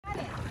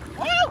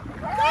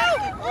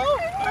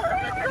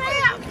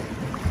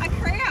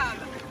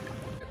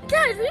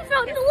Guys, we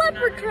found the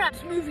leopard crab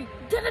movie.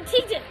 Gonna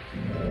teach it.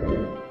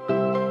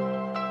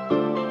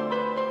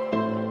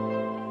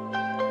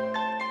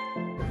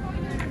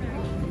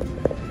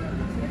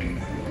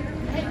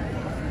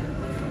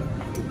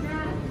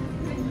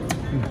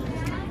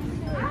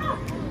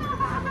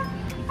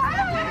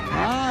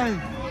 Hi.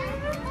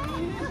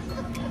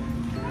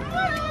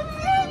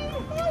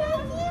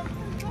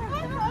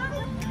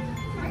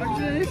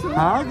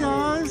 Hi,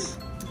 guys.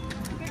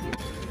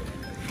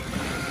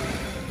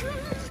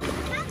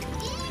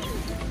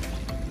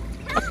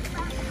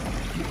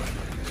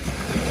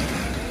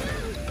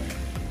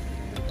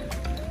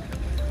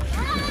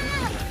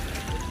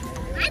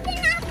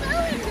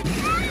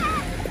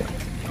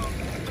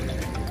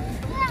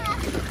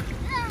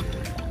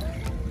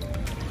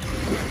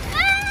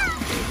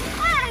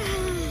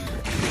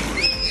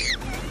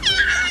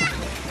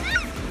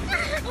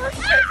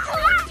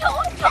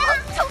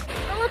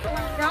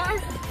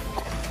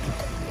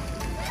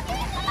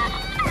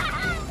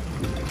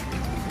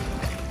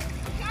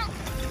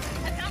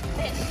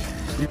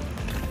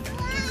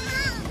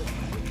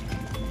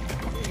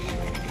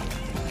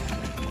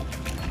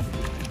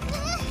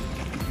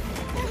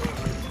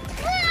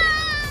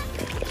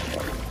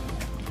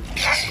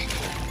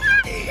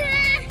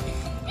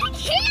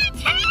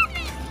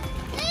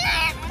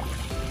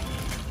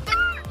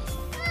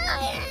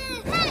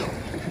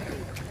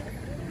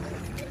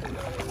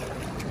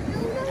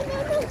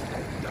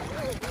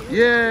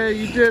 Yeah,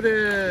 you did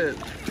it!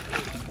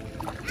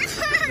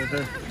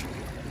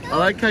 I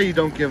like how you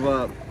don't give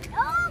up.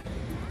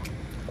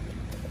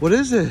 What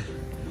is it?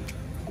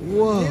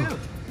 Whoa. Yeah.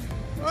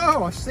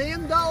 Oh, a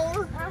sand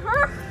dollar?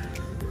 Uh-huh.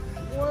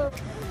 Whoa.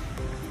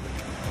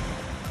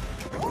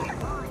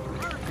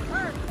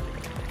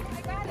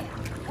 I got it.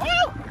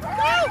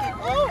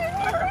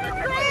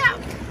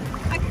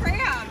 A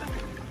crab.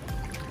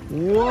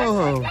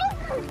 Whoa.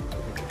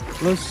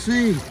 Let's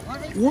see.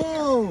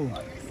 Whoa.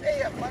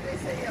 Let me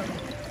see him.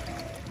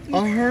 A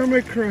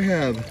hermit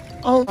crab.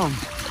 Oh.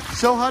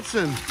 Show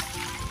Hudson.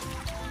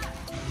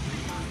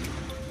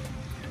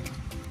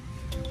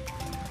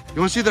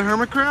 You want to see the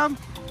hermit crab?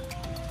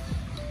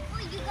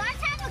 Wait, you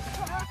guys have a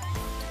crab?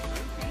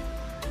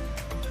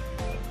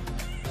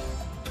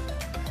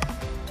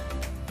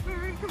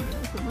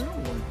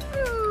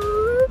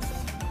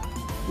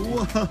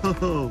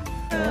 Whoa.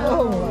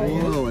 Oh,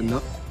 Whoa.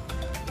 Enough.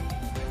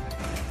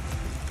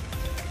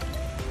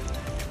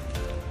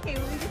 Okay,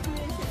 we're just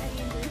moving to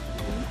Eddie and Bruce.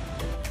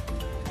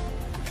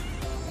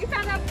 You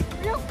found out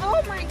real.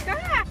 Oh my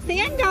god!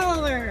 Sand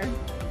dollar!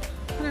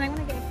 Hold on, I want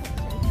to get a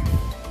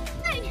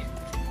picture.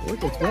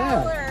 look at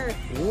that.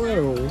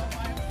 Whoa.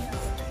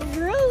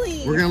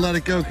 Really? We're going to let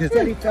it go, kids. He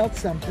said he felt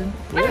something.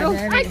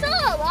 I saw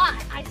a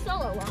lot. I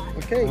saw a lot.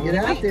 Okay, get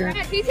out there.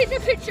 Grant, can you take the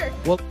picture?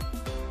 Well,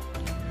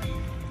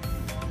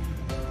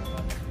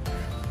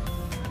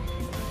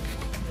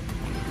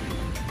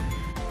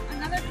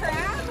 Another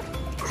crab?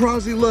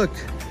 Crosley, look.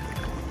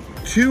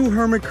 2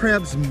 hermit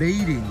crabs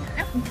mating.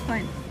 That was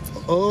fun.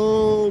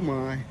 Oh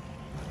my.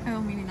 Oh,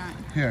 maybe not.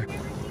 Here.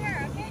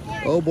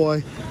 Oh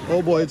boy.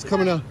 Oh boy, it's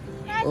coming out.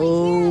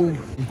 Oh.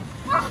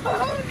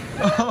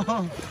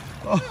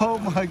 Oh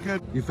my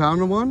god. You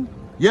found one?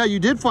 Yeah, you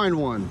did find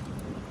one.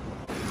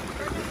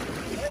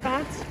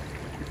 Spots?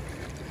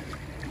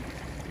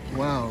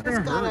 Wow.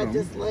 Just thought I'd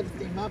just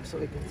lift him up so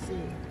he can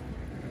see.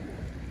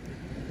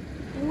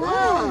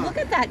 Whoa, look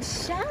at that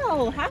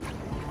shell. How?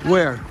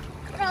 Where?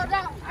 No,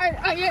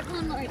 I get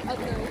one like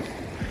another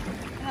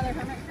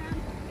hermit crab.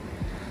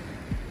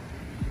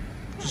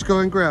 Just go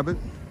and grab it.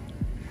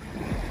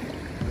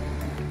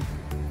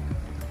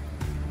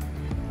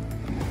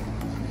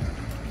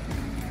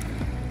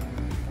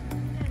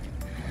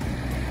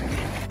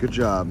 Good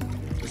job.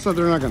 So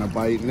they're not gonna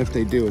bite, and if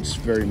they do, it's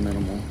very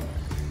minimal.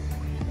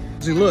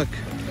 See, look.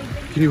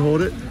 Can you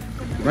hold it?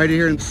 Right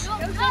here.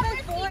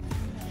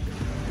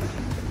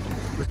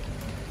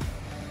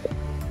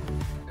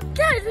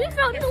 Guys, we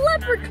found the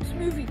leopard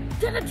movie.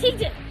 Gonna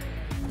teach it.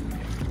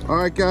 All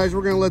right, guys,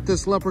 we're gonna let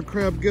this leopard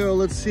crab go.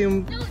 Let's see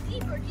him. No,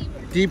 deeper.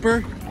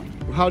 Deeper?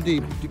 How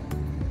deep?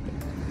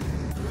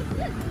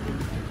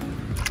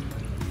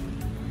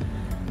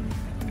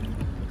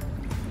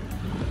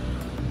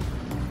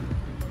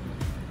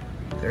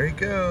 There he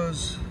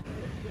goes.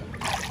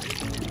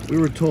 We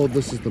were told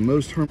this is the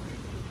most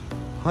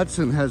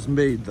Hudson has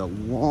made the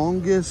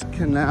longest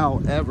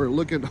canal ever.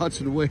 Look at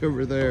Hudson way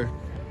over there.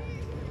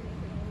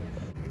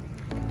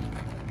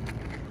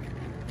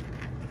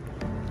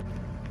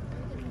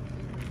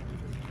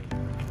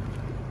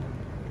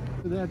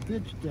 That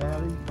ditch,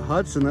 Daddy.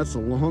 Hudson, that's the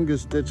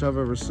longest ditch I've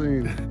ever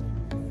seen.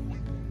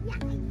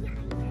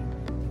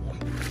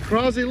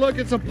 Crosley, look,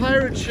 it's a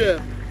pirate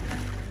ship.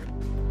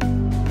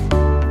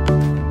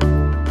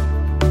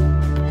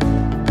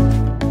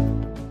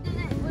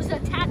 It was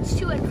attached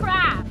to a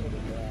crab.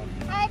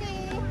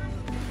 Eddie,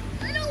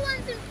 little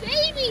ones in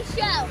baby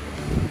shells.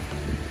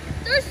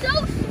 They're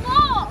so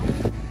small.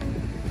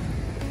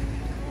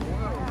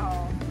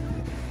 Wow.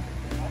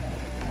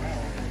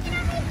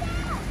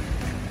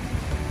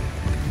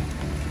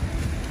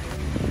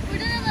 We're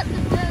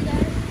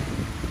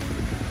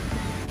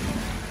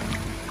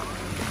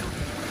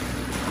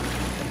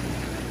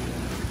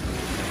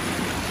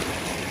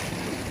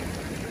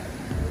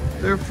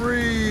They're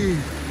free.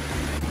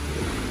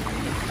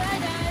 Bye,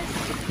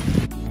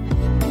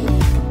 guys.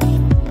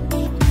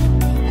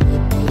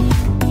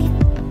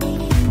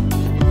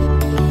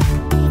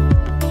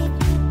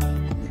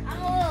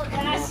 I'm a little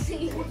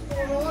gassy.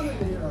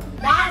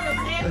 That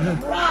was a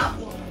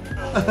problem.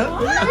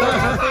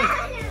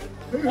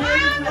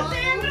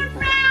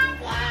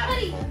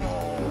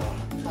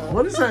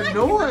 What is that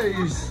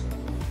noise?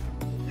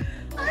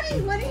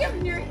 Honey, what do you have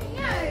in your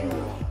hand?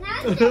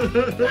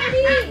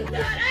 Honey,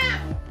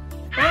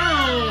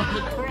 Oh,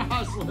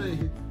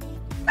 Crosley.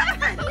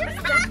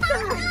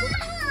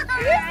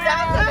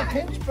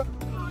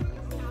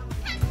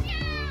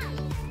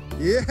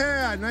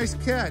 Yeah, nice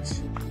catch.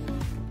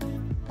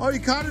 Oh, you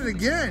caught it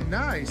again.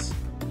 Nice.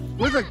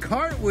 With a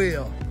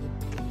cartwheel.